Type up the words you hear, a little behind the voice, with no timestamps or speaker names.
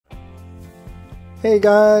Hey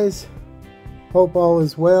guys, hope all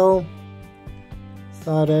is well.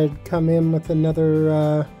 Thought I'd come in with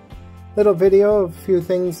another little video of a few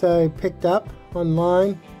things I picked up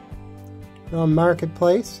online on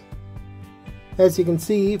Marketplace. As you can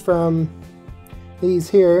see from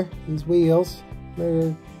these wheels,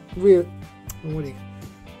 they're real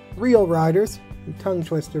riders. A tongue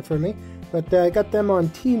twister for me, but I got them on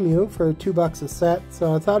Temu for $2 a set,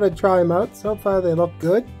 so I thought I'd try them out. So far they look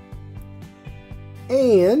good.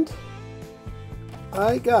 And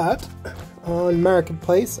I got on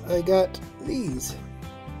Marketplace, I got these,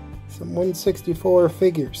 some 164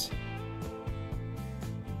 figures.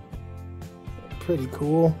 Pretty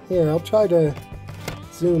cool. Here, I'll try to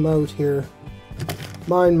zoom out here.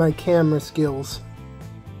 Mind my camera skills.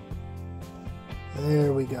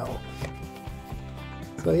 There we go.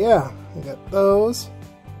 So yeah, I got those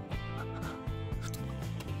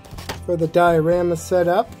for the diorama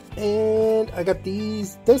setup. And I got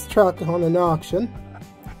this truck on an auction,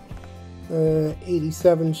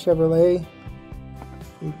 87 Chevrolet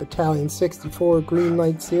Battalion 64 Green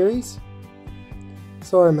Light Series.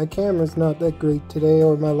 Sorry, my camera's not that great today,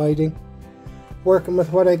 or my lighting. Working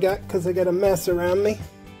with what I got because I got a mess around me.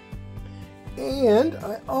 And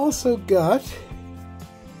I also got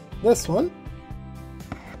this one.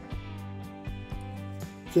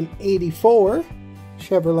 It's an 84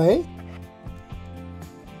 Chevrolet.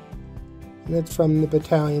 And it's from the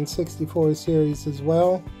Battalion 64 series as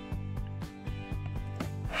well.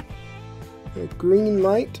 They're green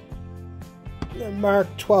light. They're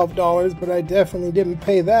marked $12, but I definitely didn't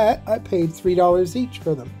pay that. I paid $3 each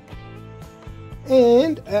for them.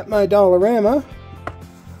 And at my Dollarama,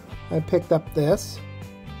 I picked up this.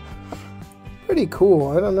 Pretty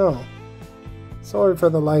cool, I don't know. Sorry for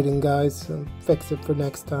the lighting, guys. I'll fix it for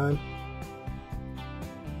next time.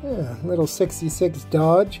 Yeah, little 66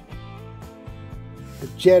 Dodge. The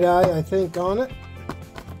Jedi, I think, on it.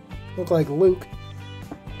 Look like Luke.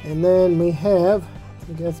 And then we have,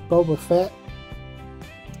 I guess, Boba Fett.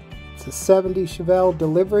 It's a 70 Chevelle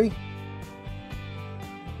delivery.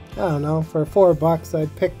 I don't know, for $4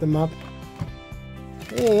 I'd pick them up.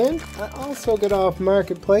 And I also got off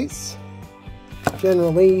Marketplace,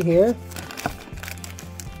 General Lee here.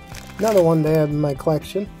 Another one to add in my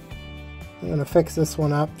collection. I'm gonna fix this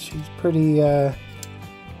one up. She's pretty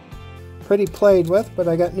played with, but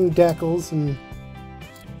I got new decals and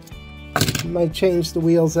might change the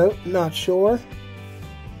wheels out, not sure.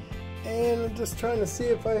 And I'm just trying to see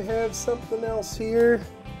if I have something else here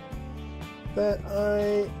that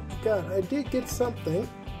I got. I did get something.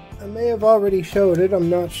 I may have already showed it, I'm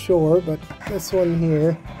not sure, but this one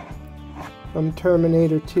here from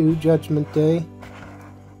Terminator 2 Judgment Day.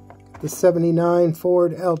 The 79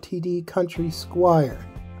 Ford LTD Country Squire.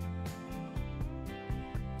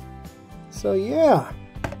 So yeah,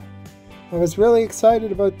 I was really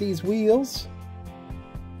excited about these wheels.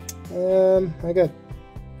 I got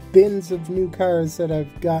bins of new cars that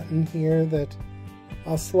I've gotten here that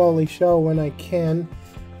I'll slowly show when I can.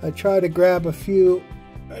 I try to grab a few,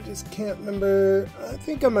 I just can't remember. I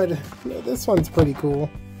think I might have, this one's pretty cool.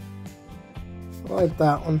 I like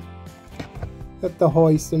that one. Got the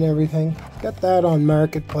hoist and everything. Got that on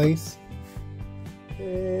Marketplace.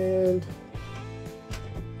 And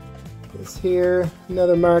this here,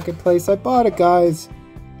 another Marketplace. I bought a guy's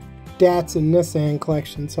Datsun Nissan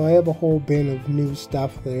collection, so I have a whole bin of new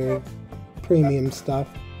stuff there. Premium stuff.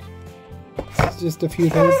 It's just a few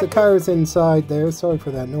things. The car's inside there. Sorry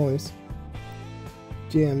for that noise.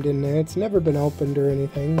 Jammed in there. It's never been opened or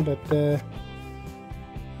anything, but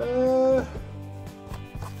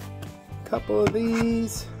couple of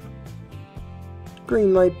these.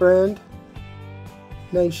 Green Light brand.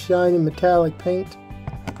 Nice shiny metallic paint.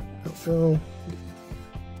 So,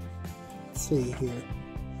 let's see here.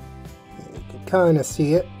 You can kind of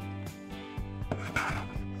see it.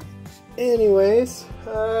 Anyways,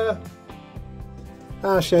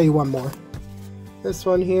 I'll show you one more. This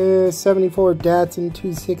one here, 74 Datsun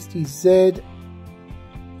 260Z.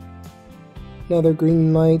 Another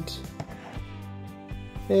green light.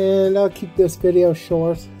 And I'll keep this video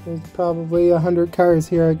short. There's probably 100 cars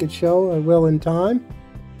here I could show. I will in time.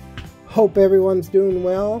 Hope everyone's doing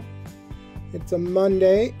well. It's a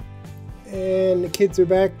Monday and the kids are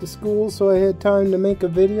back to school, so I had time to make a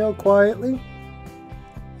video quietly.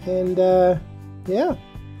 And yeah,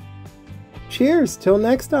 cheers till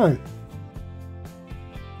next time.